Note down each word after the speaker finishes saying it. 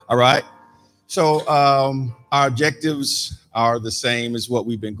All right. So our objectives are the same as what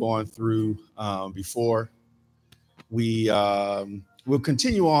we've been going through before. We'll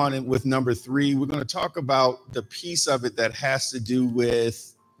continue on with number 3. We're going to talk about the piece of it that has to do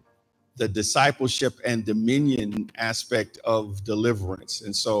with the discipleship and dominion aspect of deliverance.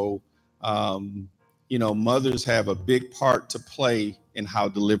 And so, mothers have a big part to play in how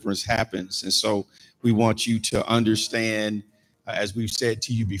deliverance happens. And so we want you to understand, as we've said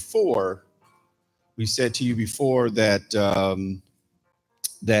to you before, that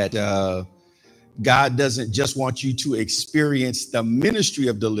God doesn't just want you to experience the ministry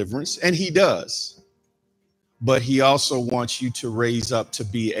of deliverance, and he does, but he also wants you to raise up to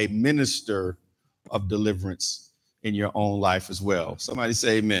be a minister of deliverance in your own life as well. Somebody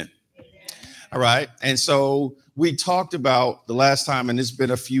say amen. All right. And so we talked about the last time, and it's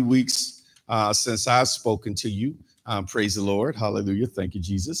been a few weeks since I've spoken to you. Praise the Lord. Hallelujah. Thank you,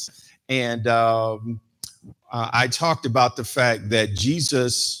 Jesus. And I talked about the fact that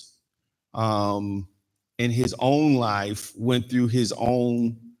Jesus, in his own life, went through his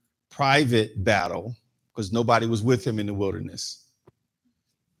own private battle because nobody was with him in the wilderness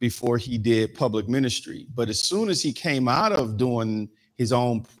before he did public ministry. But as soon as he came out of doing his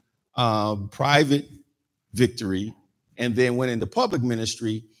own private victory and then went into public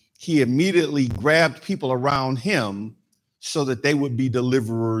ministry, he immediately grabbed people around him so that they would be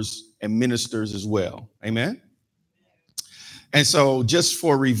deliverers and ministers as well. Amen. And so just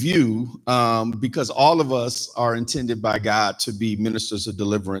for review, because all of us are intended by God to be ministers of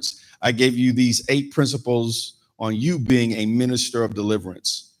deliverance, I gave you these 8 principles on you being a minister of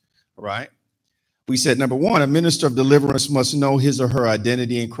deliverance. All right. We said, number 1, a minister of deliverance must know his or her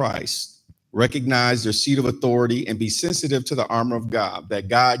identity in Christ, recognize their seat of authority, and be sensitive to the armor of God, that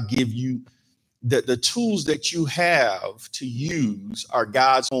God give you the tools that you have to use are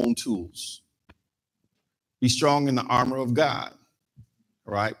God's own tools. Be strong in the armor of God.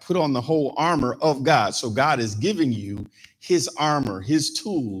 All right. Put on the whole armor of God. So God is giving you his armor, his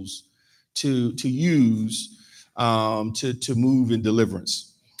tools to use to move in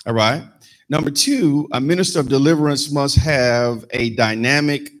deliverance. All right. Number 2, a minister of deliverance must have a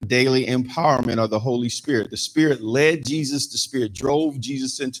dynamic daily empowerment of the Holy Spirit. The Spirit led Jesus. The Spirit drove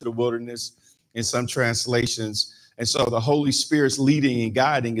Jesus into the wilderness in some translations. And so the Holy Spirit's leading and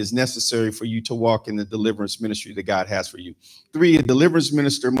guiding is necessary for you to walk in the deliverance ministry that God has for you. 3, a deliverance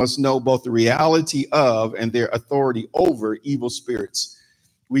minister must know both the reality of and their authority over evil spirits.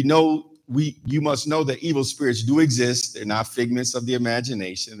 You must know that evil spirits do exist. They're not figments of the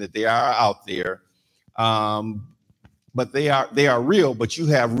imagination, that they are out there. But they are real, but you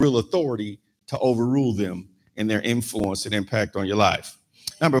have real authority to overrule them and their influence and impact on your life.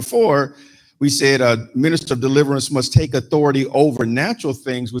 Number 4, we said a minister of deliverance must take authority over natural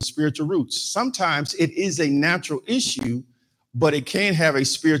things with spiritual roots. Sometimes it is a natural issue, but it can have a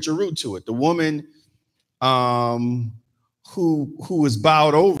spiritual root to it. The woman who was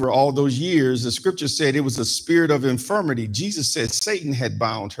bowed over all those years, the scripture said it was a spirit of infirmity. Jesus said Satan had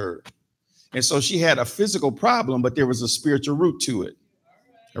bound her. And so she had a physical problem, but there was a spiritual root to it.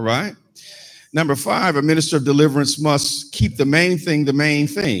 All right. Number 5, a minister of deliverance must keep the main thing the main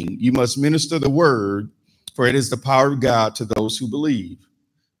thing. You must minister the word, for it is the power of God to those who believe.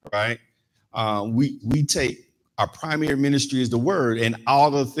 All right. We take our primary ministry is the word, and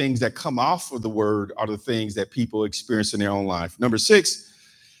all the things that come off of the word are the things that people experience in their own life. Number 6,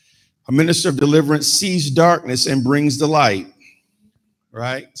 a minister of deliverance sees darkness and brings the light.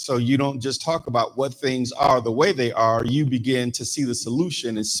 Right. So you don't just talk about what things are the way they are. You begin to see the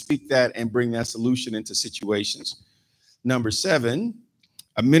solution and speak that and bring that solution into situations. Number 7,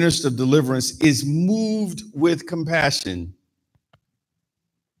 a minister of deliverance is moved with compassion.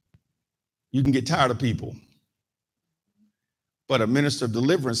 You can get tired of people, but a minister of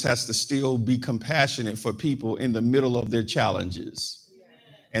deliverance has to still be compassionate for people in the middle of their challenges.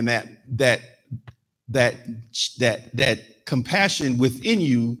 And that compassion within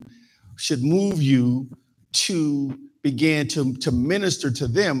you should move you to begin to minister to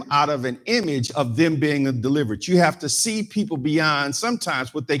them out of an image of them being delivered. You have to see people beyond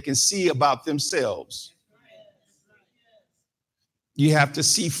sometimes what they can see about themselves. You have to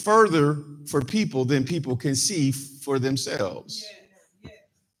see further for people than people can see for themselves.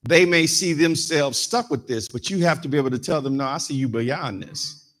 They may see themselves stuck with this, but you have to be able to tell them, no, I see you beyond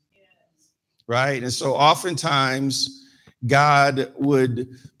this. Right. And so oftentimes God would,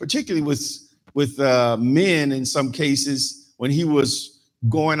 particularly with men in some cases, when he was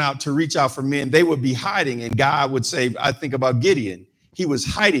going out to reach out for men, they would be hiding. And God would say, I think about Gideon. He was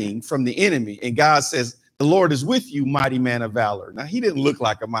hiding from the enemy. And God says, The Lord is with you, mighty man of valor. Now, he didn't look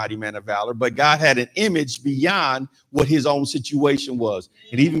like a mighty man of valor, but God had an image beyond what his own situation was,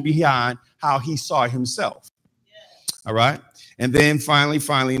 and even beyond how he saw himself. All right. And then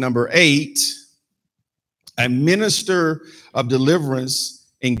finally, number 8, a minister of deliverance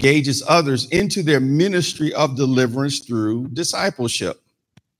engages others into their ministry of deliverance through discipleship.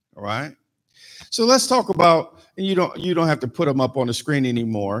 All right. So let's talk about, and you don't have to put them up on the screen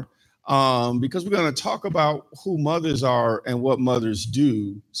anymore, because we're going to talk about who mothers are and what mothers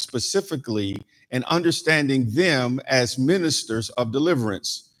do specifically, and understanding them as ministers of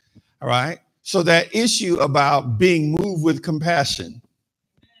deliverance. All right. So that issue about being moved with compassion.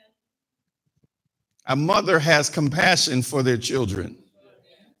 A mother has compassion for their children.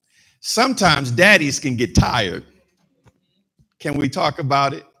 Sometimes daddies can get tired. Can we talk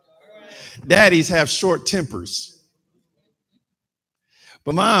about it? Daddies have short tempers.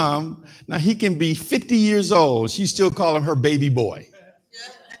 But mom, now he can be 50 years old. She still call him her baby boy.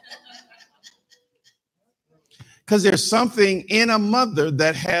 Because there's something in a mother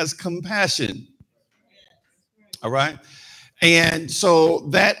that has compassion. All right. And so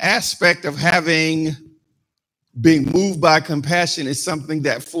that aspect of being moved by compassion is something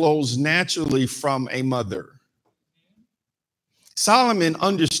that flows naturally from a mother. Solomon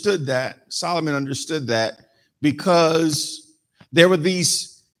understood that because there were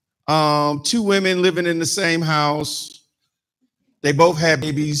these 2 women living in the same house. They both had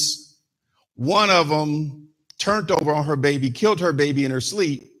babies. One of them turned over on her baby, killed her baby in her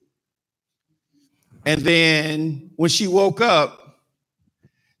sleep. And then when she woke up,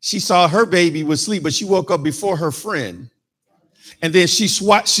 she saw her baby was asleep, but she woke up before her friend. And then she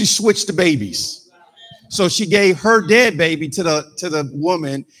switched the babies. So she gave her dead baby to the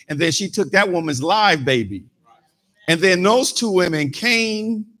woman, and then she took that woman's live baby. And then those 2 women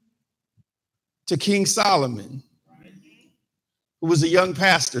came to King Solomon, who was a young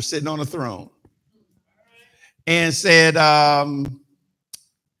pastor sitting on a throne, and said,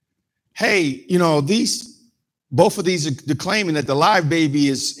 hey, both of these are claiming that the live baby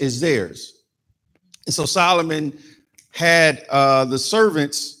is theirs. And so Solomon had the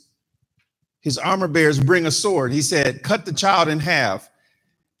servants, his armor bearers, bring a sword. He said, cut the child in half.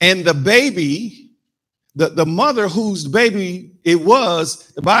 And the baby, the mother whose baby it was,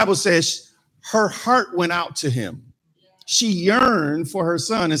 the Bible says her heart went out to him. She yearned for her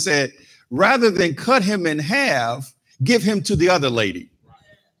son and said, rather than cut him in half, give him to the other lady.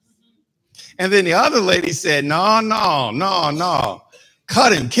 And then the other lady said, no.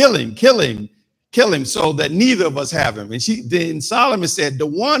 Cut him, kill him so that neither of us have him. And then Solomon said, the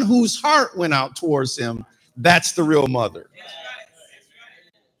one whose heart went out towards him, that's the real mother.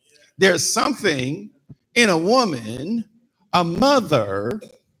 There's something in a woman, a mother,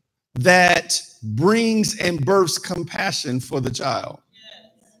 that brings and births compassion for the child.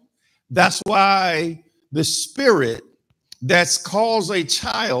 That's why the spirit that calls a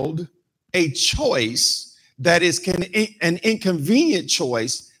child a choice that is an inconvenient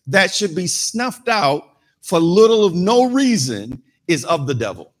choice that should be snuffed out for little of no reason is of the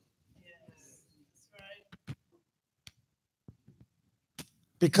devil.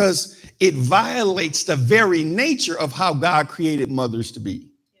 Because it violates the very nature of how God created mothers to be.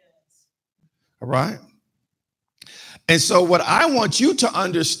 All right. And so what I want you to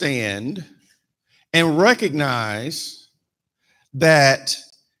understand and recognize that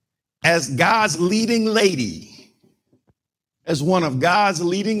as God's leading lady, as one of God's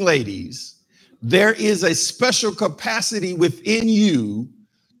leading ladies, there is a special capacity within you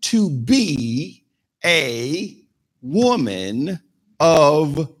to be a woman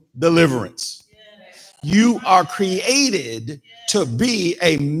of deliverance. You are created to be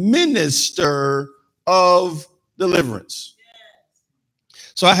a minister of deliverance.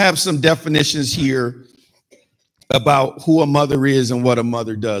 So I have some definitions here about who a mother is and what a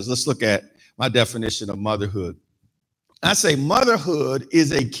mother does. Let's look at my definition of motherhood. I say motherhood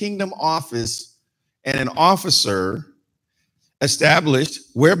is a kingdom office and an officer established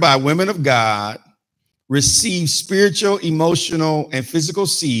whereby women of God receive spiritual, emotional, and physical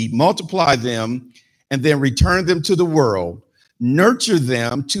seed, multiply them, and then return them to the world, nurture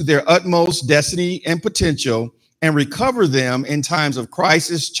them to their utmost destiny and potential, and recover them in times of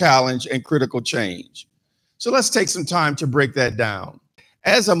crisis, challenge, and critical change. So let's take some time to break that down.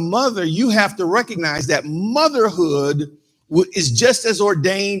 As a mother, you have to recognize that motherhood is just as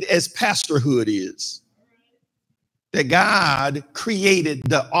ordained as pastorhood is. That God created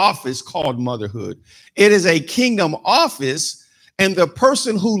the office called motherhood. It is a kingdom office, and the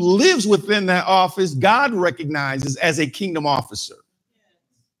person who lives within that office, God recognizes as a kingdom officer.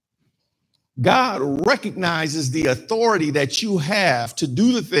 God recognizes the authority that you have to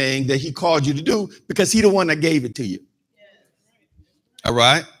do the thing that he called you to do because he's the one that gave it to you. All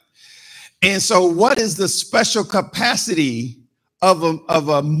right. And so what is the special capacity of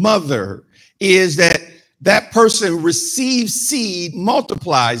a mother is that person receives seed,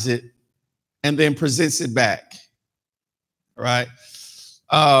 multiplies it, and then presents it back. All right.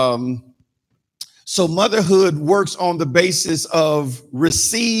 So motherhood works on the basis of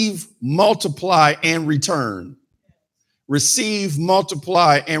receive, multiply, and return. Receive,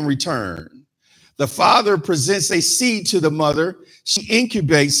 multiply, and return. The father presents a seed to the mother. She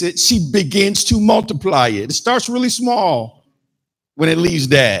incubates it. She begins to multiply it. It starts really small when it leaves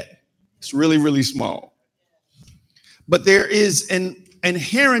dad. It's really, really small. But there is an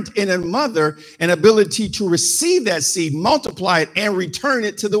inherent in a mother an ability to receive that seed, multiply it, and return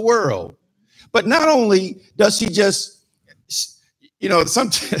it to the world. But not only does she just,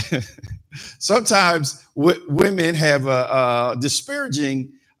 sometimes women have a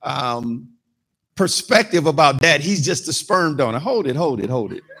disparaging perspective about that. He's just a sperm donor. Hold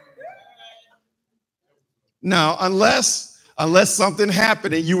it. Now, unless something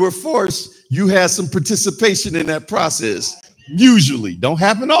happened and you were forced, you had some participation in that process. Usually, don't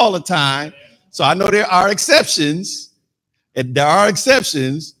happen all the time. So I know there are exceptions,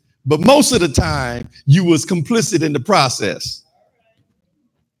 but most of the time you was complicit in the process.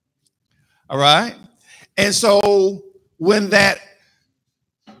 All right. And so when that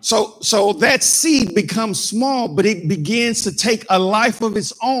seed becomes small, but it begins to take a life of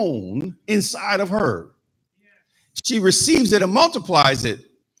its own inside of her. She receives it and multiplies it.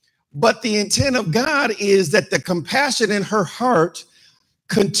 But the intent of God is that the compassion in her heart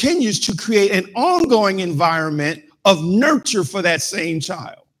continues to create an ongoing environment of nurture for that same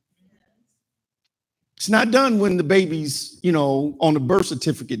child. It's not done when the baby's, on the birth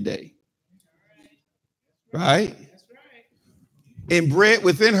certificate day. Right? And bred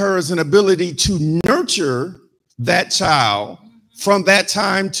within her is an ability to nurture that child from that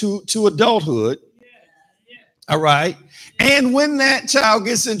time to adulthood. All right. And when that child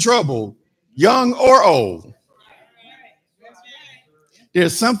gets in trouble, young or old,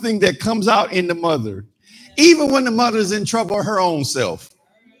 there's something that comes out in the mother. Even when the mother's in trouble her own self,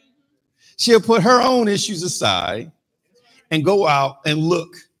 she'll put her own issues aside and go out and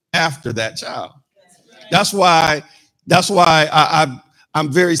look after that child. That's why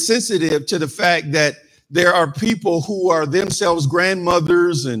I'm very sensitive to the fact that there are people who are themselves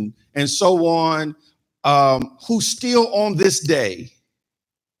grandmothers and so on, who still on this day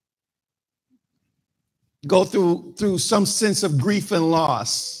go through some sense of grief and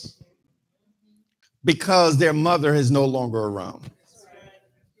loss because their mother is no longer around.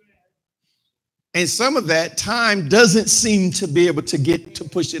 And some of that time doesn't seem to be able to get to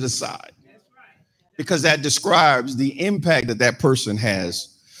push it aside, because that describes the impact that person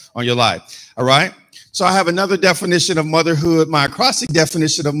has on your life. All right. So I have another definition of motherhood. My acrostic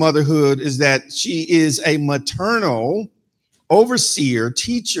definition of motherhood is that she is a maternal overseer,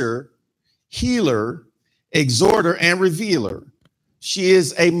 teacher, healer, exhorter, and revealer. She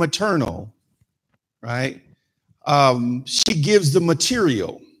is a maternal, right? She gives the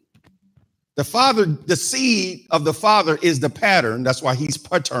material. The father, the seed of the father is the pattern. That's why he's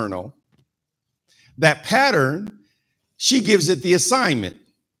paternal. That pattern, she gives it the assignment.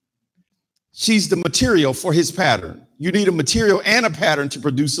 She's the material for his pattern. You need a material and a pattern to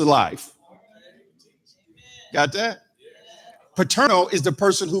produce a life. Got that? Paternal is the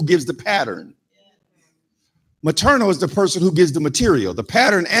person who gives the pattern. Maternal is the person who gives the material. The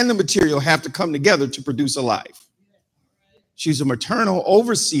pattern and the material have to come together to produce a life. She's a maternal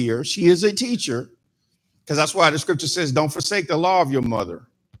overseer. She is a teacher, because that's why the scripture says, don't forsake the law of your mother.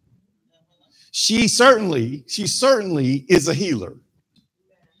 She certainly is a healer.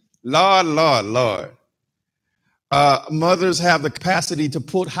 Lord. Mothers have the capacity to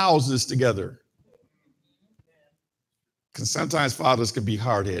put houses together, because sometimes fathers can be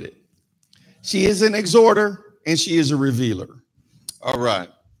hard-headed. She is an exhorter and she is a revealer. All right.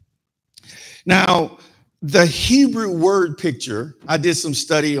 Now, the Hebrew word picture, I did some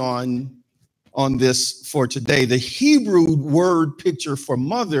study on this for today. The Hebrew word picture for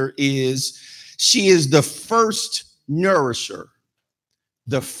mother is she is the first nourisher.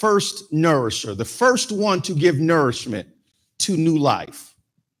 The first one to give nourishment to new life.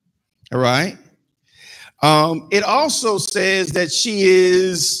 All right. It also says that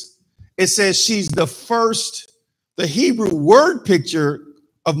she's the first. The Hebrew word picture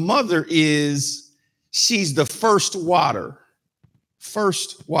of mother is she's the first water.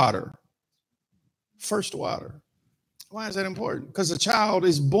 Why is that important? Because a child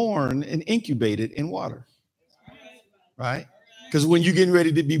is born and incubated in water, right? Because when you're getting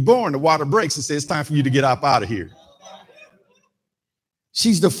ready to be born, the water breaks and says it's time for you to get up out of here.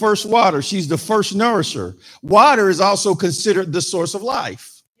 She's the first water. She's the first nourisher. Water is also considered the source of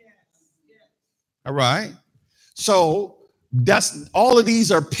life. All right. So that's all of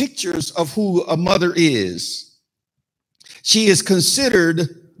these are pictures of who a mother is. She is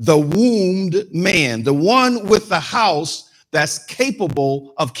considered the wombed man, the one with the house that's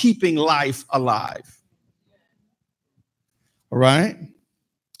capable of keeping life alive. All right.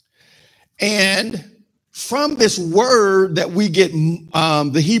 And from this word that we get,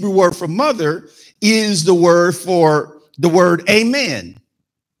 the Hebrew word for mother is the word amen.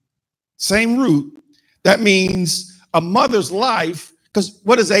 Same root. That means a mother's life, because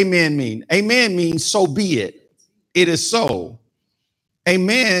what does amen mean? Amen means so be it. It is so.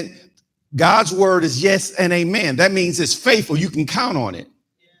 Amen. God's word is yes and amen. That means it's faithful. You can count on it.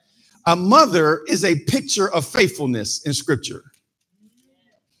 A mother is a picture of faithfulness in scripture.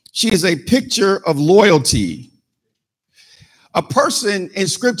 She is a picture of loyalty. A person in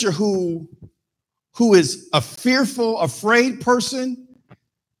scripture who is a fearful, afraid person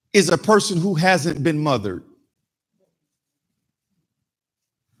is a person who hasn't been mothered.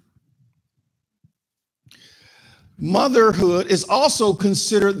 Motherhood is also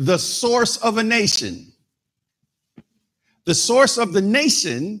considered the source of a nation. The source of the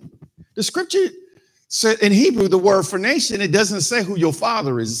nation, the scripture said in Hebrew, the word for nation, it doesn't say who your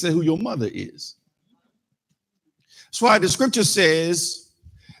father is, it says who your mother is. That's why the scripture says,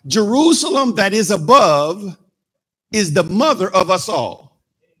 Jerusalem that is above is the mother of us all.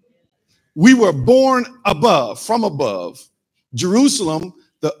 We were born above, from above. Jerusalem,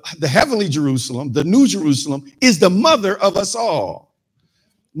 the heavenly Jerusalem, the new Jerusalem, is the mother of us all.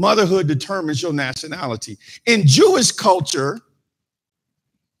 Motherhood determines your nationality. In Jewish culture,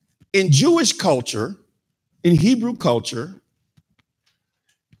 in Hebrew culture,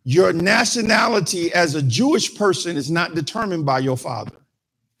 your nationality as a Jewish person is not determined by your father.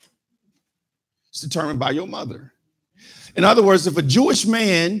 It's determined by your mother. In other words, if a Jewish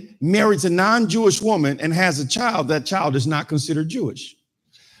man marries a non-Jewish woman and has a child, that child is not considered Jewish.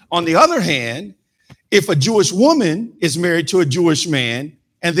 On the other hand, if a Jewish woman is married to a Jewish man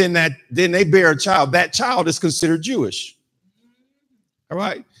and then they bear a child, that child is considered Jewish. All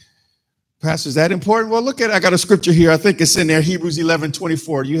right. Pastor, is that important? Well, look at it. I got a scripture here. I think it's in there, Hebrews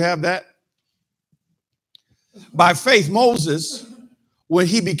 11:24. You have that? By faith, Moses, when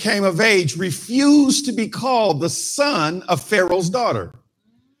he became of age, refused to be called the son of Pharaoh's daughter.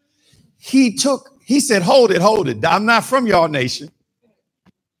 He said, hold it. I'm not from y'all nation.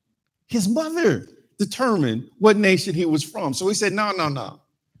 His mother determined what nation he was from. So he said, no.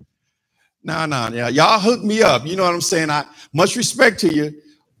 Yeah, y'all hook me up. You know what I'm saying? I much respect to you,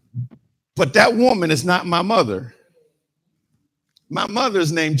 but that woman is not my mother. My mother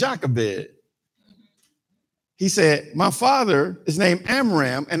is named Jochebed. He said, my father is named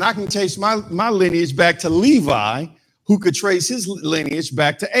Amram, and I can trace my lineage back to Levi, who could trace his lineage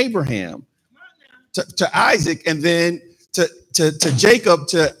back to Abraham, to Isaac, and then to Jacob,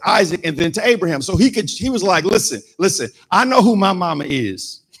 to Isaac, and then to Abraham. So he was like, listen, I know who my mama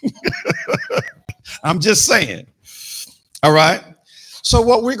is. I'm just saying. All right. So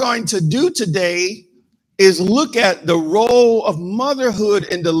what we're going to do today is look at the role of motherhood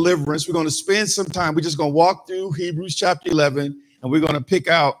in deliverance. We're going to spend some time. We're just going to walk through Hebrews chapter 11, and we're going to pick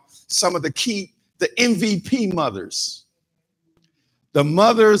out some of the MVP mothers. The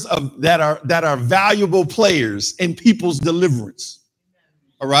mothers that are valuable players in people's deliverance.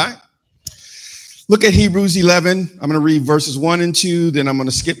 All right. Look at Hebrews 11. I'm going to read verses 1 and 2. Then I'm going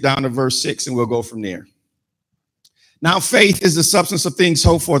to skip down to verse 6 and we'll go from there. Now, faith is the substance of things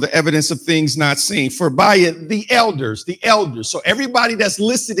hoped for, the evidence of things not seen. For by it, the elders. So everybody that's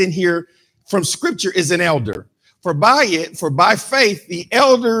listed in here from scripture is an elder. For by faith, the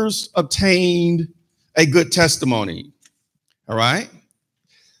elders obtained a good testimony. All right.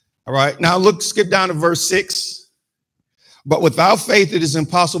 Now skip down to verse 6. But without faith, it is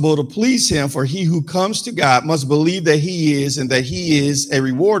impossible to please him, for he who comes to God must believe that he is, and that he is a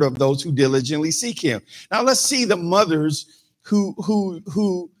rewarder of those who diligently seek him. Now let's see the mothers who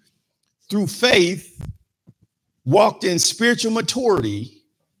through faith walked in spiritual maturity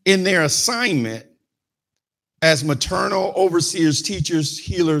in their assignment as maternal overseers, teachers,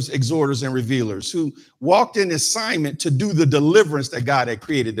 healers, exhorters, and revealers, who walked in assignment to do the deliverance that God had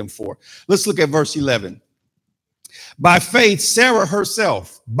created them for. Let's look at verse 11. By faith, Sarah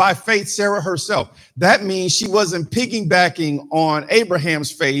herself. That means she wasn't piggybacking on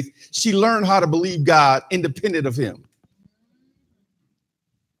Abraham's faith. She learned how to believe God independent of him.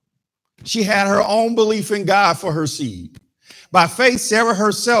 She had her own belief in God for her seed. By faith, Sarah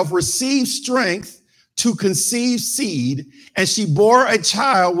herself received strength to conceive seed, and she bore a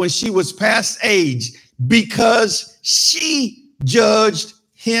child when she was past age because she judged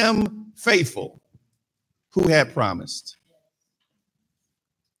him faithful who had promised.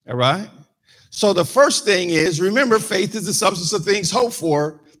 All right. So the first thing is, remember, faith is the substance of things hoped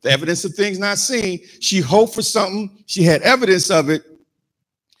for, the evidence of things not seen. She hoped for something. She had evidence of it.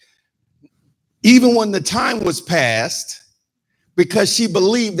 Even when the time was past, because she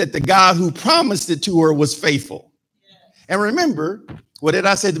believed that the God who promised it to her was faithful. And remember, what did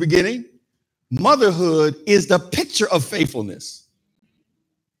I say at the beginning? Motherhood is the picture of faithfulness.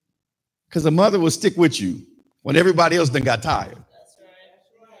 Because a mother will stick with you when everybody else done got tired.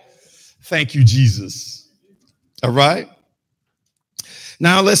 Thank you, Jesus. All right.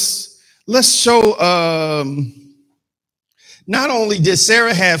 Now let's show, not only did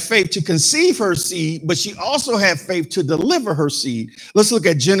Sarah have faith to conceive her seed, but she also had faith to deliver her seed. Let's look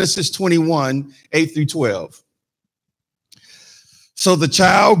at Genesis 21, 8 through 12. So the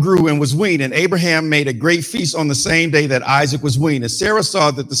child grew and was weaned, and Abraham made a great feast on the same day that Isaac was weaned. And Sarah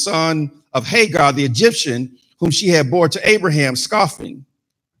saw that the son of Hagar, the Egyptian, whom she had bore to Abraham, scoffing.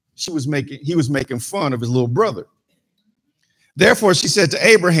 He was making fun of his little brother. Therefore, she said to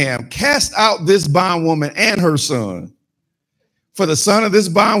Abraham, cast out this bondwoman and her son. For the son of this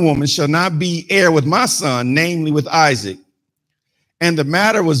bondwoman shall not be heir with my son, namely with Isaac. And the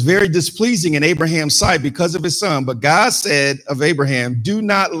matter was very displeasing in Abraham's sight because of his son. But God said of Abraham, do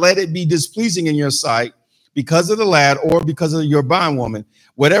not let it be displeasing in your sight because of the lad or because of your bondwoman.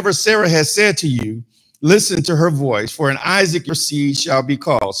 Whatever Sarah has said to you, listen to her voice, for in Isaac your seed shall be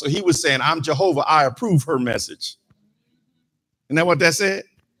called. So he was saying, I'm Jehovah, I approve her message. Isn't that what that said?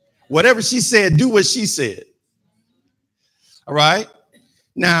 Whatever she said, do what she said. All right.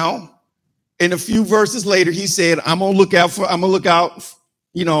 Now, in a few verses later, he said, I'm gonna look out, for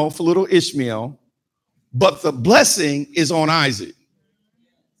little Ishmael, but the blessing is on Isaac.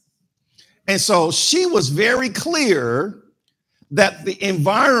 And so she was very clear that the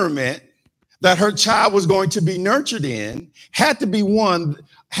environment that her child was going to be nurtured in had to be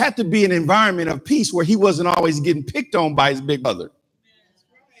an environment of peace where he wasn't always getting picked on by his big brother.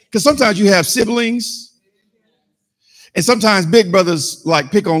 Because sometimes you have siblings, and sometimes big brothers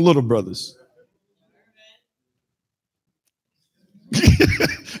like pick on little brothers.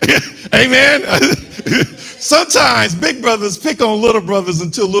 Amen. Sometimes big brothers pick on little brothers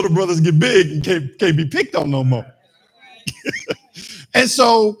until little brothers get big and can't be picked on no more. And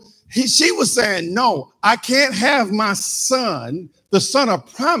so she was saying, no, I can't have my son, the son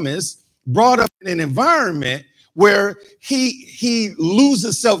of promise, brought up in an environment where he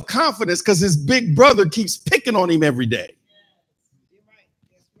loses self-confidence because his big brother keeps picking on him every day.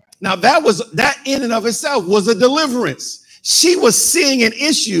 Now that in and of itself was a deliverance. She was seeing an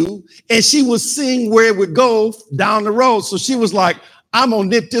issue and she was seeing where it would go down the road. So she was like, I'm gonna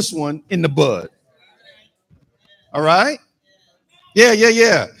nip this one in the bud. All right.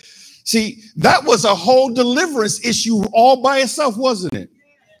 Yeah. See, that was a whole deliverance issue all by itself, wasn't it?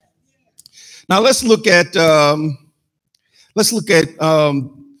 Now let's look at the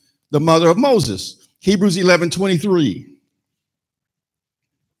mother of Moses, Hebrews 11:23.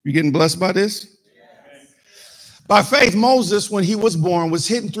 You getting blessed by this? By faith, Moses, when he was born, was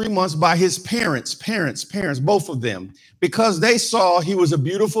hidden 3 months by his parents, both of them, because they saw he was a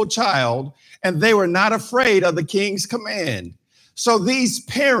beautiful child and they were not afraid of the king's command. So these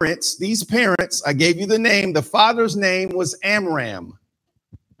parents, I gave you the name. The father's name was Amram.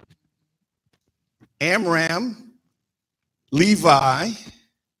 Amram, Levi,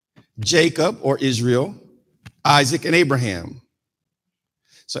 Jacob or Israel, Isaac, and Abraham.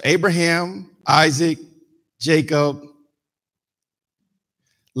 So Abraham, Isaac, Jacob,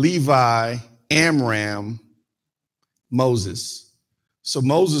 Levi, Amram, Moses. So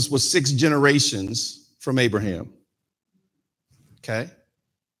Moses was 6 generations from Abraham. Okay,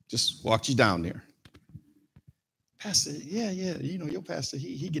 just walked you down there. Pastor, yeah, your pastor,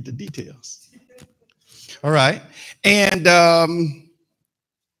 he get the details. All right, and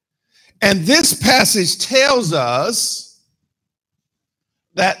this passage tells us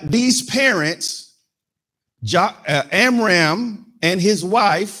that these parents, Amram and his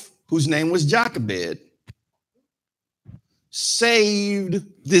wife, whose name was Jochebed, saved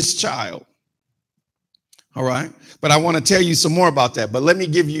this child. All right. But I want to tell you some more about that. But let me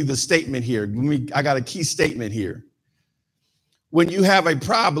give you the statement here. I got a key statement here. When you have a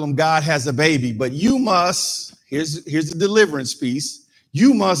problem, God has a baby, but you must, here's the deliverance piece.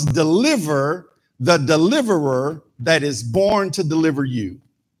 You must deliver the deliverer that is born to deliver you.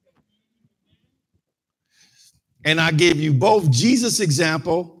 And I gave you both Jesus'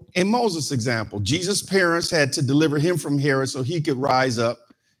 example and Moses' example. Jesus' parents had to deliver him from Herod so he could rise up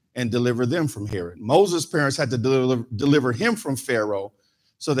and deliver them from Herod. Moses' parents had to deliver him from Pharaoh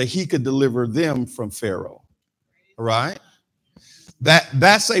so that he could deliver them from Pharaoh. All right?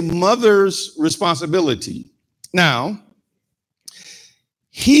 That's a mother's responsibility. Now,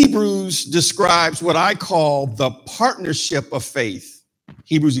 Hebrews describes what I call the partnership of faith.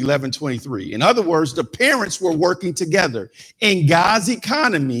 Hebrews 11:23. In other words, the parents were working together. In God's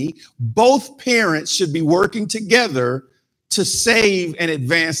economy, both parents should be working together to save and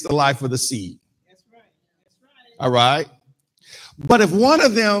advance the life of the seed. That's right. That's right. All right. But if one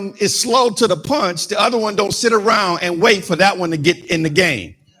of them is slow to the punch, the other one don't sit around and wait for that one to get in the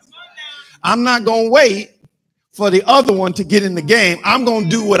game. I'm not going to wait for the other one to get in the game. I'm going to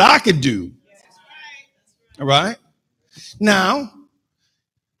do what I could do. All right. Now,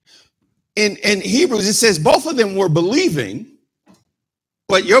 in Hebrews, it says both of them were believing,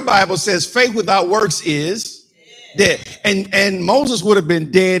 but your Bible says faith without works is dead. And Moses would have been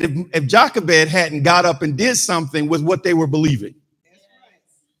dead if Jochebed hadn't got up and did something with what they were believing.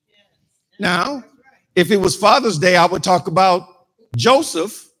 Now, if it was Father's Day, I would talk about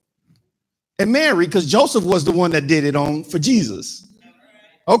Joseph and Mary, because Joseph was the one that did it for Jesus.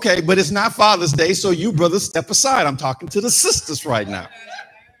 Okay, but it's not Father's Day, so you brothers step aside. I'm talking to the sisters right now.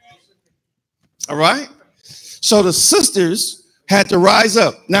 All right. So the sisters had to rise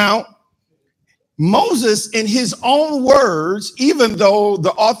up. Now, Moses, in his own words, even though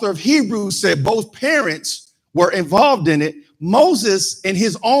the author of Hebrews said both parents were involved in it, Moses, in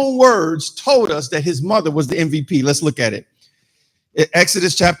his own words, told us that his mother was the MVP. Let's look at it.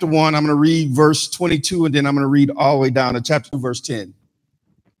 Exodus chapter 1, I'm going to read verse 22, and then I'm going to read all the way down to chapter 2, verse 10.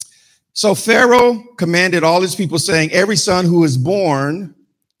 So Pharaoh commanded all his people, saying, every son who is born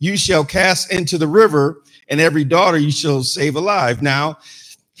you shall cast into the river, and every daughter you shall save alive. Now,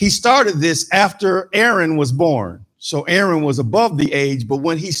 he started this after Aaron was born. So Aaron was above the age, but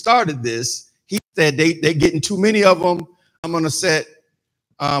when he started this, he said they're getting too many of them. I'm going to set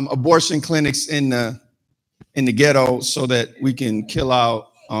abortion clinics in the ghetto so that we can kill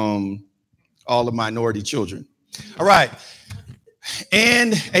out all the minority children. All right.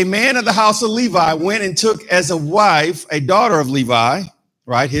 And a man of the house of Levi went and took as a wife a daughter of Levi.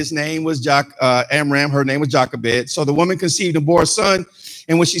 Right. His name was Amram. Her name was Jochebed. So the woman conceived and bore a son.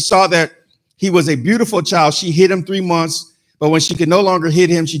 And when she saw that he was a beautiful child, she hid him 3 months. But when she could no longer hid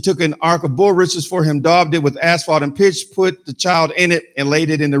him, she took an ark of bulrushes for him, daubed it with asphalt and pitch, put the child in it, and laid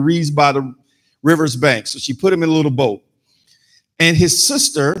it in the reeds by the river's bank. So she put him in a little boat. And his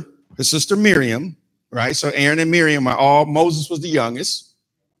sister Miriam, right? So Aaron and Miriam Moses was the youngest,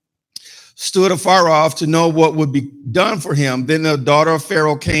 stood afar off to know what would be done for him. Then the daughter of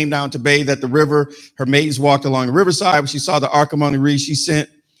Pharaoh came down to bathe at the river. Her maids walked along the riverside. When she saw the ark among the reeds, she sent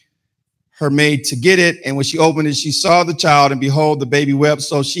her maid to get it. And when she opened it, she saw the child, and behold, the baby wept.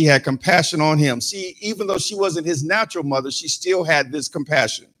 So she had compassion on him. See, even though she wasn't his natural mother, she still had this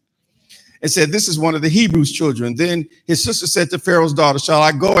compassion and said, this is one of the Hebrews' children. Then his sister said to Pharaoh's daughter, shall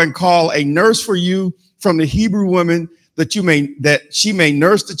I go and call a nurse for you from the Hebrew women, that she may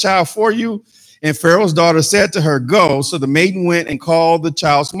nurse the child for you? And Pharaoh's daughter said to her, go. So the maiden went and called the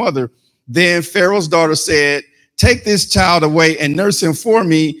child's mother. Then Pharaoh's daughter said, take this child away and nurse him for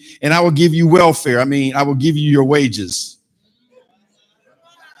me, and I will give you welfare. I will give you your wages.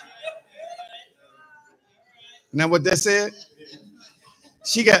 Now what that said?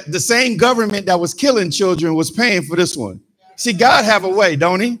 She got the same government that was killing children was paying for this one. See, God have a way,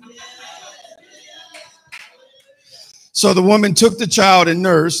 don't he? So the woman took the child and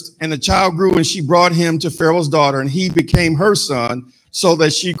nursed, and the child grew, and she brought him to Pharaoh's daughter, and he became her son, so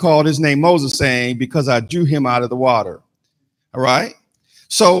that she called his name Moses, saying, because I drew him out of the water. All right.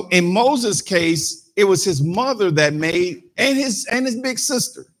 So in Moses' case, it was his mother that made, and his big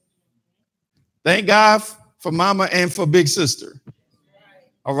sister. Thank God for mama and for big sister.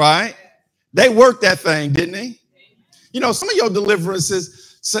 All right. They worked that thing, didn't they? You know, some of your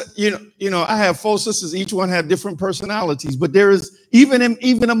deliverances, so, I have 4 sisters. Each one have different personalities, but there is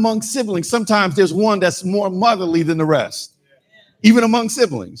even among siblings, sometimes there's one that's more motherly than the rest, even among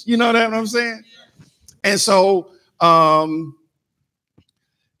siblings. You know what I'm saying? And so, I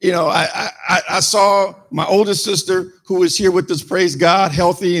saw my oldest sister who is here with us, praise God,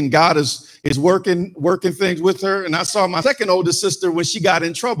 healthy, and God is working things with her. And I saw my second oldest sister when she got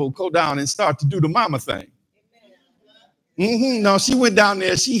in trouble, go down and start to do the mama thing. No, she went down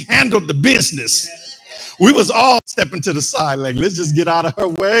there. She handled the business. We was all stepping to the side, like, let's just get out of her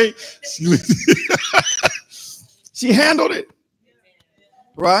way. She handled it,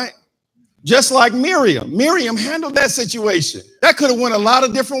 right? Just like Miriam. Miriam handled that situation. That could have went a lot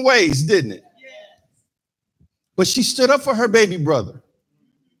of different ways, didn't it? But she stood up for her baby brother.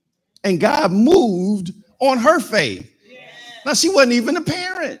 And God moved on her faith. Now, she wasn't even a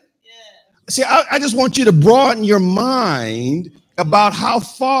parent. See, I just want you to broaden your mind about how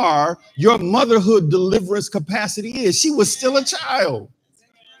far your motherhood deliverance capacity is. She was still a child.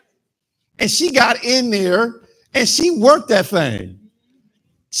 And she got in there and she worked that thing.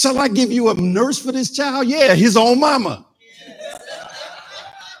 Shall I give you a nurse for this child? Yeah, his own mama.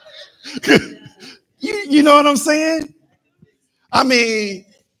 You know what I'm saying? I mean,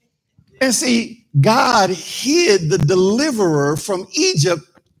 and see, God hid the deliverer from Egypt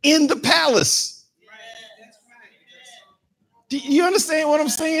in the palace. Do you understand what I'm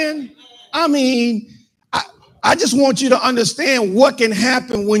saying? I mean, I just want you to understand what can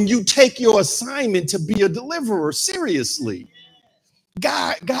happen when you take your assignment to be a deliverer seriously.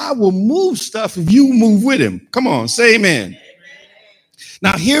 God will move stuff if you move with him. Come on, say amen.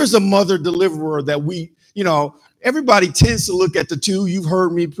 Now, here's a mother deliverer that everybody tends to look at the two. You've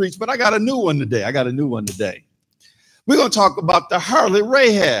heard me preach, but I got a new one today. We're going to talk about the harlot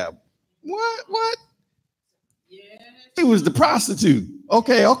Rahab. What? She was the prostitute.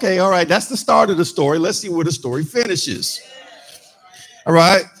 Okay, all right. That's the start of the story. Let's see where the story finishes. All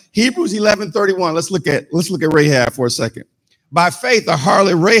right. Hebrews 11:31. Let's look at Rahab for a second. By faith, the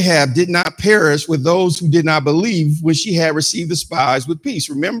harlot Rahab did not perish with those who did not believe when she had received the spies with peace.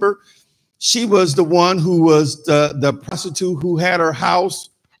 Remember, she was the one who was the prostitute who had her house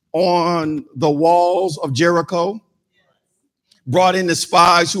on the walls of Jericho, brought in the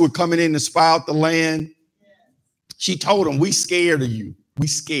spies who were coming in to spy out the land. She told them, we scared of you.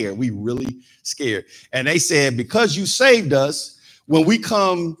 We really scared. And they said, because you saved us, when we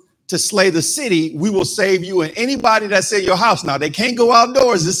come to slay the city, we will save you and anybody that's in your house. Now, they can't go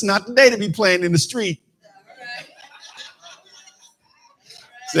outdoors. This is not the day to be playing in the street.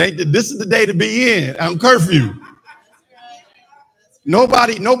 This is the day to be in on curfew.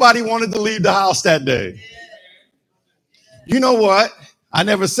 Nobody wanted to leave the house that day. You know what? I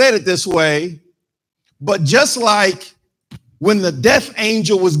never said it this way, but just like when the death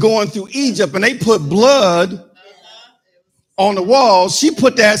angel was going through Egypt and they put blood on the walls, she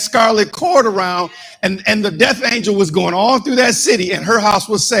put that scarlet cord around and the death angel was going all through that city and her house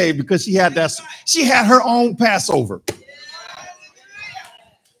was saved because she had her own Passover.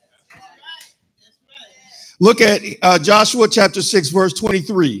 Look at Joshua chapter 6, verse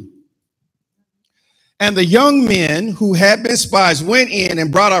 23. And the young men who had been spies went in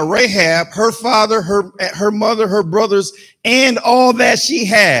and brought out Rahab, her father, her mother, her brothers, and all that she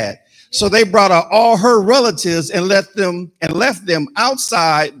had. So they brought out all her relatives and left them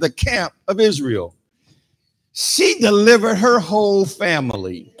outside the camp of Israel. She delivered her whole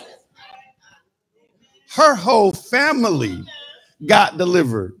family. Her whole family got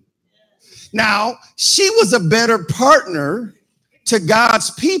delivered. Now, she was a better partner to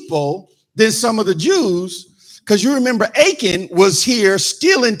God's people than some of the Jews, because you remember Achan was here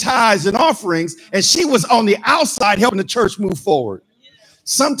stealing tithes and offerings, and she was on the outside helping the church move forward.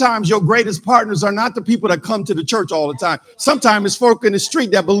 Sometimes your greatest partners are not the people that come to the church all the time. Sometimes it's folk in the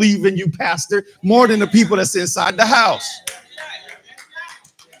street that believe in you, pastor, more than the people that's inside the house.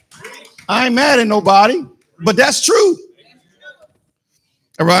 I ain't mad at nobody, but that's true.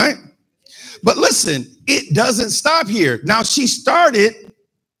 All right. But listen, it doesn't stop here. Now she started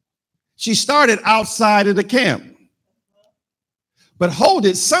outside of the camp. But hold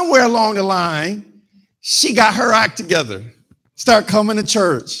it, somewhere along the line, she got her act together. Start coming to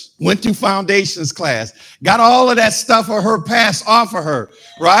church, went through foundations class, got all of that stuff of her past off of her,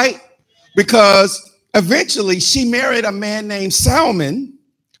 right? Because eventually she married a man named Salmon,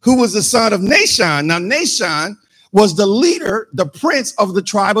 who was the son of Nahshon. Now, Nahshon was the leader, the prince of the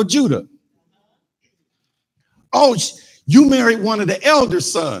tribe of Judah. Oh, you married one of the elder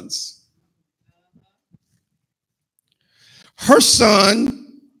sons. Her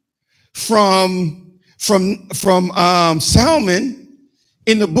son from Salmon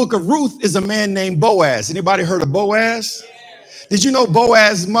in the book of Ruth is a man named Boaz. Anybody heard of Boaz? Did you know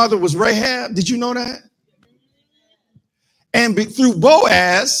Boaz's mother was Rahab? Did you know that? And through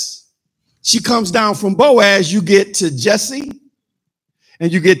Boaz, she comes down from Boaz, you get to Jesse,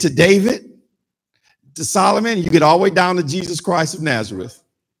 and you get to David, to Solomon, and you get all the way down to Jesus Christ of Nazareth.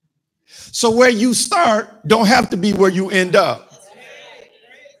 So where you start don't have to be where you end up.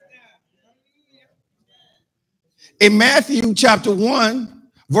 In Matthew chapter 1,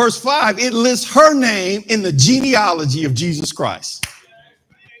 verse 5, it lists her name in the genealogy of Jesus Christ.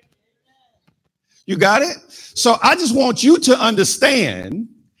 You got it? So I just want you to understand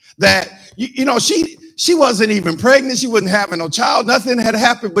that she wasn't even pregnant. She wasn't having no child. Nothing had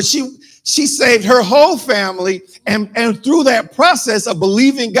happened, but she saved her whole family. And through that process of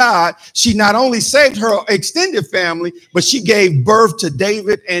believing God, she not only saved her extended family, but she gave birth to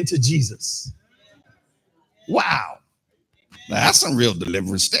David and to Jesus. Wow. Now, that's some real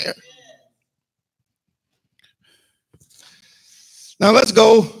deliverance there. Now let's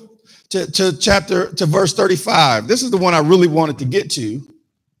go to verse 35. This is the one I really wanted to get to.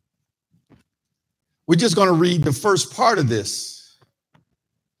 We're just going to read the first part of this.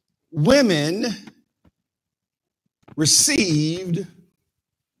 Women received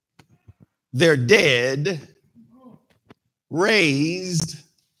their dead raised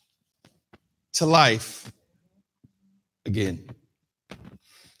to life again.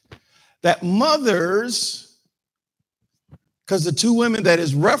 That mothers, because the two women that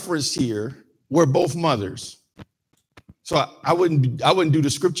is referenced here were both mothers. So I wouldn't do the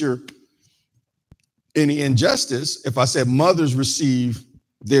scripture any injustice if I said mothers receive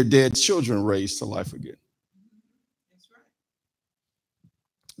their dead children raised to life again. That's right.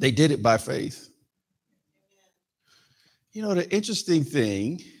 They did it by faith. You know, the interesting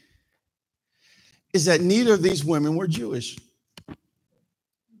thing is that neither of these women were Jewish.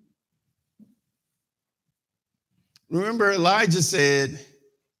 Remember, Elijah said,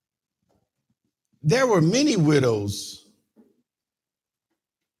 there were many widows.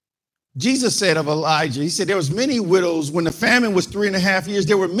 Jesus said of Elijah, he said there was many widows. When the famine was 3.5 years,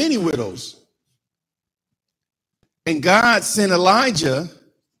 there were many widows. And God sent Elijah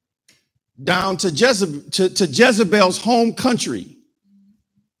down to Jezebel's home country.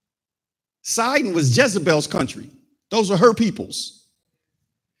 Sidon was Jezebel's country. Those are her peoples.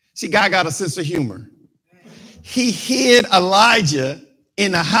 See, God got a sense of humor. He hid Elijah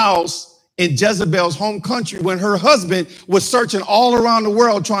in a house in Jezebel's home country when her husband was searching all around the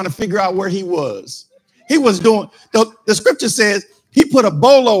world trying to figure out where he was. He was doing, the scripture says he put a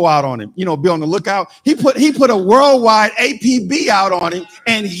bolo out on him, be on the lookout. He put a worldwide APB out on him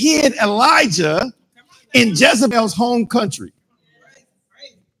and hid Elijah in Jezebel's home country.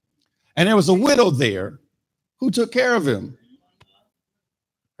 And there was a widow there who took care of him.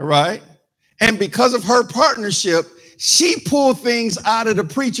 All right. And because of her partnership, she pulled things out of the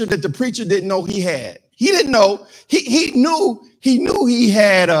preacher that the preacher didn't know he had. He didn't know. He knew he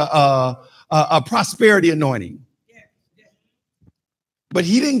had a prosperity anointing. But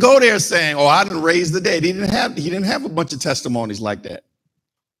he didn't go there saying, "Oh, I didn't raise the dead." He didn't have a bunch of testimonies like that.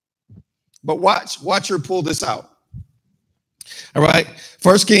 But watch her pull this out. All right.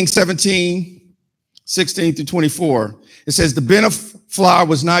 1 Kings 17, 16 through 24. It says, the bin of flour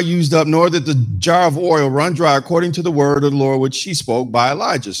was not used up, nor did the jar of oil run dry, according to the word of the Lord, which she spoke by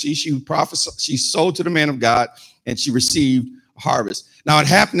Elijah. See, she prophesied, she sold to the man of God, and she received a harvest. Now it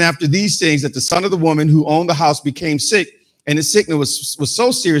happened after these things that the son of the woman who owned the house became sick, and his sickness was so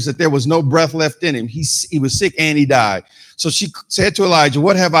serious that there was no breath left in him. He was sick and he died. So she said to Elijah,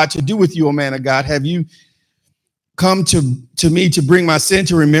 what have I to do with you, O man of God? Have you come to me to bring my sin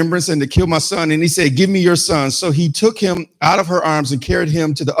to remembrance and to kill my son? And he said, give me your son. So he took him out of her arms and carried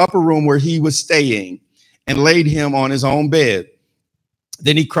him to the upper room where he was staying and laid him on his own bed.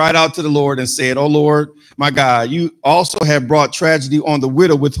 Then he cried out to the Lord and said, oh Lord, my God, you also have brought tragedy on the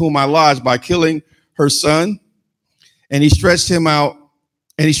widow with whom I lodged by killing her son. And he stretched himself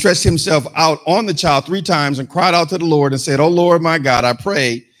out on the child 3 times and cried out to the Lord and said, oh Lord, my God, I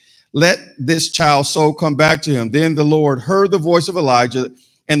pray, let this child's soul come back to him. Then the Lord heard the voice of Elijah,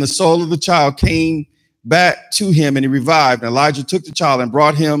 and the soul of the child came back to him, and he revived. And Elijah took the child and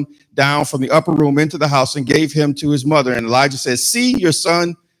brought him down from the upper room into the house and gave him to his mother. And Elijah said, see, your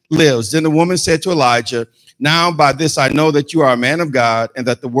son lives. Then the woman said to Elijah, now by this I know that you are a man of God, and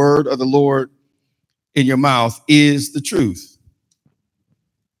that the word of the Lord in your mouth is the truth.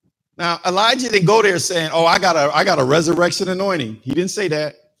 Now, Elijah didn't go there saying, oh, I got a resurrection anointing. He didn't say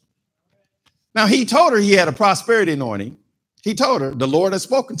that. Now, he told her he had a prosperity anointing. He told her, the Lord has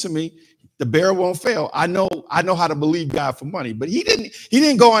spoken to me. The bear won't fail. I know how to believe God for money. But he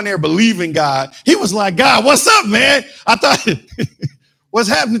didn't go in there believing God. He was like, God, what's up, man? I thought, what's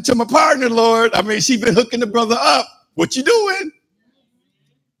happening to my partner, Lord? I mean, she been hooking the brother up. What you doing?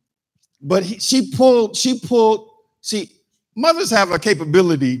 But she pulled. See, mothers have a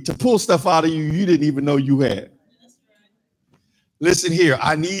capability to pull stuff out of you didn't even know you had. Listen here,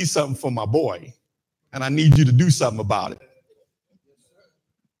 I need something for my boy, and I need you to do something about it.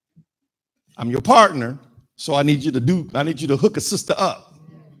 I'm your partner, so I need you to hook a sister up.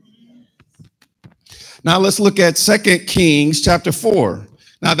 Now let's look at 2 Kings chapter 4.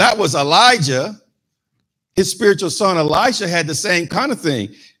 Now that was Elijah. His spiritual son Elisha had the same kind of thing.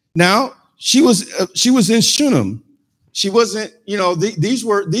 Now she was in Shunem. She wasn't, these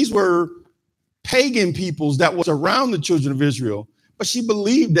were pagan peoples that was around the children of Israel, but she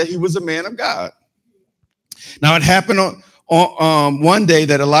believed that he was a man of God. Now it happened on one day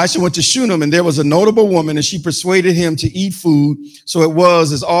that Elisha went to Shunem, and there was a notable woman, and she persuaded him to eat food. So it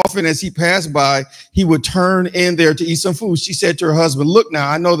was as often as he passed by, he would turn in there to eat some food. She said to her husband, "Look now,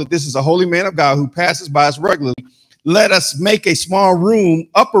 I know that this is a holy man of God who passes by us regularly. Let us make a small room,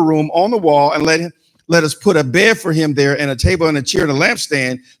 upper room on the wall, and let us put a bed for him there, and a table and a chair and a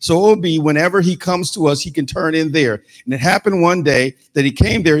lampstand. So it will be whenever he comes to us, he can turn in there." And it happened one day that he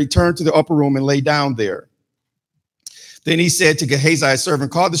came there, he turned to the upper room and lay down there. Then he said to Gehazi, his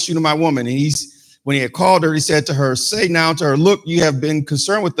servant, "Call the Shunammite woman." And when he had called her, he said to her, "Say now to her, look, you have been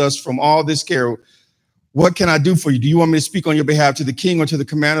concerned with us from all this care. What can I do for you? Do you want me to speak on your behalf to the king or to the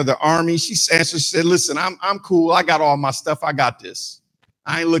commander of the army?" She answered, she said, "Listen, I'm cool. I got all my stuff. I got this.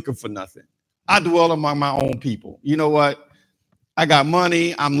 I ain't looking for nothing. I dwell among my own people. You know what? I got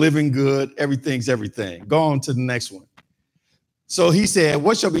money. I'm living good. Everything's everything. Go on to the next one." So he said,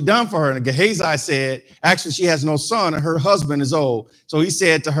 "What shall be done for her?" And Gehazi said, actually, she has no son and her husband is old. So he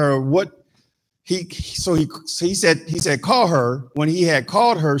said to her, he said, "Call her." When he had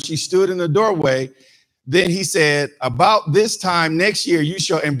called her, she stood in the doorway. Then he said, "About this time next year, you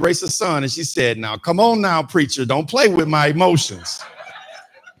shall embrace a son." And she said, "Now, come on now, preacher, don't play with my emotions."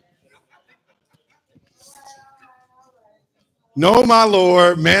 "No, my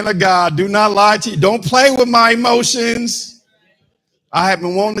Lord, man of God, do not lie to you. Don't play with my emotions. I have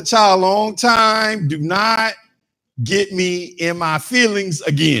been wanting a child a long time. Do not get me in my feelings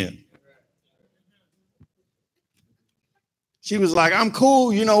again." She was like, "I'm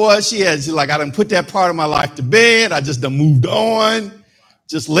cool." You know what? She's like, "I done put that part of my life to bed. I just done moved on.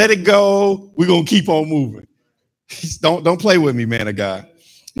 Just let it go. We're going to keep on moving." Don't play with me, man of God.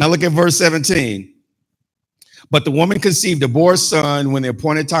 Now look at verse 17. "But the woman conceived, bore a son when the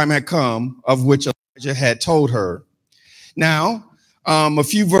appointed time had come, of which Elijah had told her." Now, a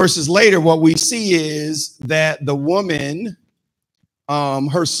few verses later, what we see is that the woman,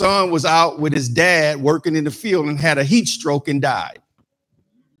 her son was out with his dad working in the field and had a heat stroke and died.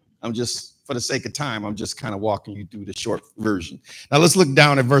 I'm just, for the sake of time, I'm just kind of walking you through the short version. Now let's look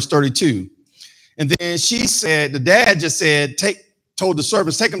down at verse 32. "And then she said," the dad just said, told the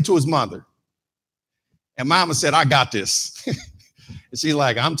servants, "Take him to his mother." And mama said, "I got this." And she's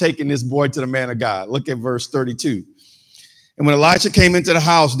like, "I'm taking this boy to the man of God." Look at verse 32. "And when Elisha came into the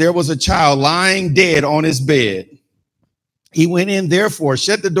house, there was a child lying dead on his bed. He went in, therefore,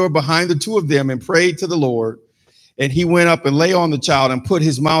 shut the door behind the two of them and prayed to the Lord. And he went up and lay on the child and put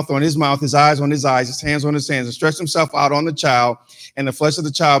his mouth on his mouth, his eyes on his eyes, his hands on his hands, and stretched himself out on the child. And the flesh of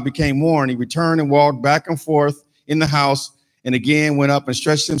the child became warm. He returned and walked back and forth in the house, and again went up and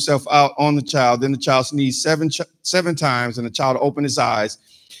stretched himself out on the child. Then the child sneezed seven times, and the child opened his eyes.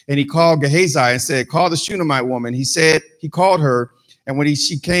 And he called Gehazi and said, 'Call the Shunammite woman.' He called her, and when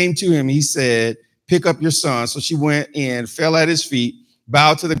she came to him, he said, 'Pick up your son.' So she went in, fell at his feet,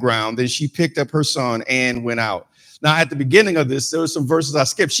 bowed to the ground. Then she picked up her son and went out." Now, at the beginning of this, there were some verses I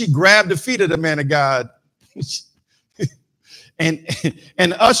skipped. She grabbed the feet of the man of God, and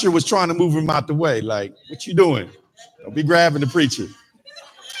the usher was trying to move him out the way. Like, "What you doing? Don't be grabbing the preacher.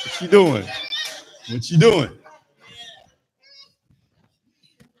 What you doing? What you doing?"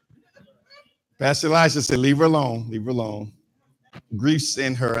 Pastor Elisha said, "Leave her alone. Leave her alone. Grief's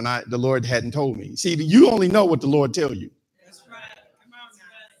in her, and the Lord hadn't told me." See, you only know what the Lord tells you. That's right. Come on,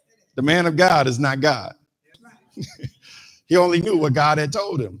 the man of God is not God. Right. He only knew what God had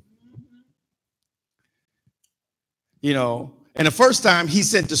told him. And the first time he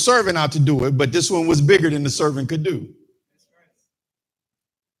sent the servant out to do it, but this one was bigger than the servant could do.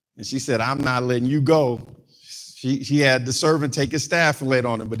 And she said, "I'm not letting you go." She had the servant take his staff and lay it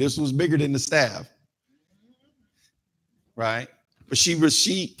on him, but this was bigger than the staff. Right? But she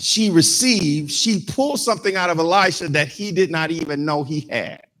pulled something out of Elisha that he did not even know he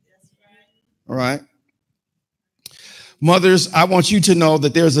had. All right? Mothers, I want you to know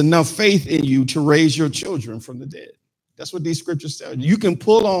that there's enough faith in you to raise your children from the dead. That's what these scriptures tell you. You can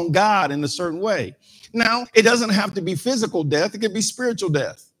pull on God in a certain way. Now, it doesn't have to be physical death. It could be spiritual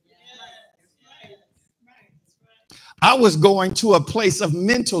death. I was going to a place of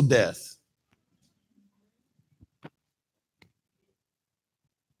mental death.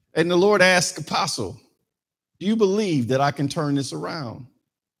 And the Lord asked Apostle, "Do you believe that I can turn this around?"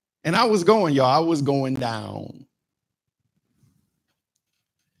 And I was going, y'all, I was going down.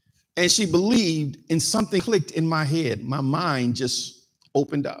 And she believed, and something clicked in my head. My mind just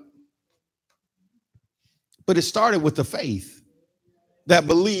opened up. But it started with the faith. that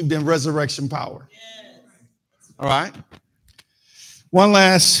believed in resurrection power. All right. One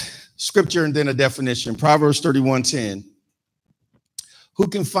last scripture and then a definition. Proverbs 31:10. Who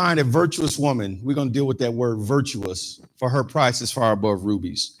can find a virtuous woman? We're going to deal with that word virtuous, for her price is far above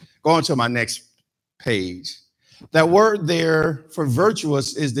rubies. Go on to my next page. That word there for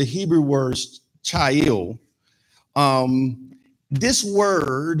virtuous is the Hebrew word chayil. This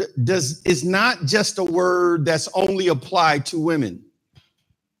word is not just a word that's only applied to women.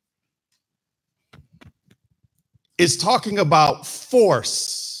 It's talking about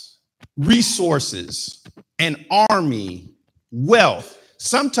force, resources, an army, wealth.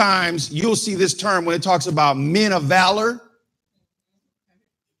 Sometimes you'll see this term when it talks about men of valor.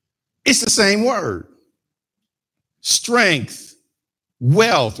 It's the same word. Strength,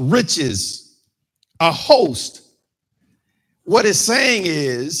 wealth, riches, a host. What it's saying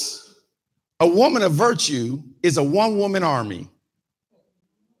is a woman of virtue is a one-woman army.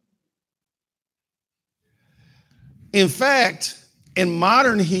 In fact, in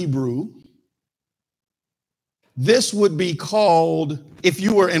modern Hebrew, this would be called, if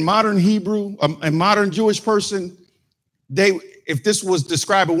you were in modern Hebrew, a modern Jewish person, if this was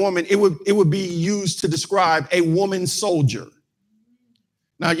describe a woman, it would be used to describe a woman soldier.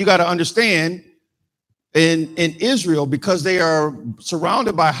 Now you got to understand, in Israel, because they are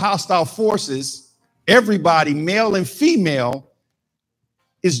surrounded by hostile forces, everybody, male and female,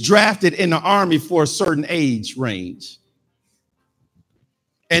 is drafted in the army for a certain age range.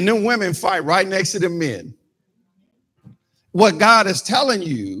 And then women fight right next to the men. What God is telling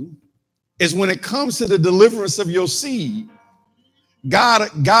you is when it comes to the deliverance of your seed,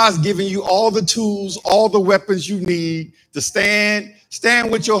 God's giving you all the tools, all the weapons you need to stand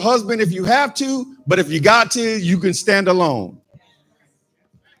with your husband if you have to, but if you got to, you can stand alone.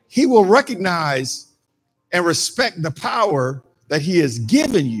 He will recognize and respect the power that he has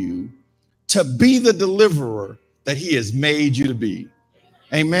given you to be the deliverer that he has made you to be.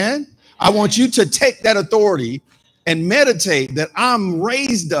 Amen. I want you to take that authority and meditate that I'm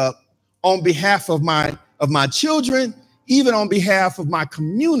raised up on behalf of my children, even on behalf of my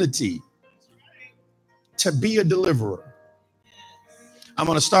community, to be a deliverer. I'm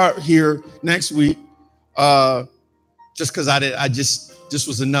going to start here next week, just because this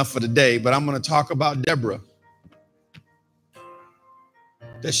was enough for the day, but I'm going to talk about Deborah.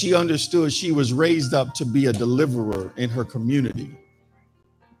 That she understood she was raised up to be a deliverer in her community.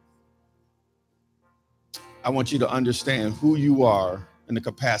 I want you to understand who you are and the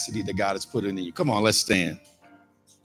capacity that God has put in you. Come on, let's stand.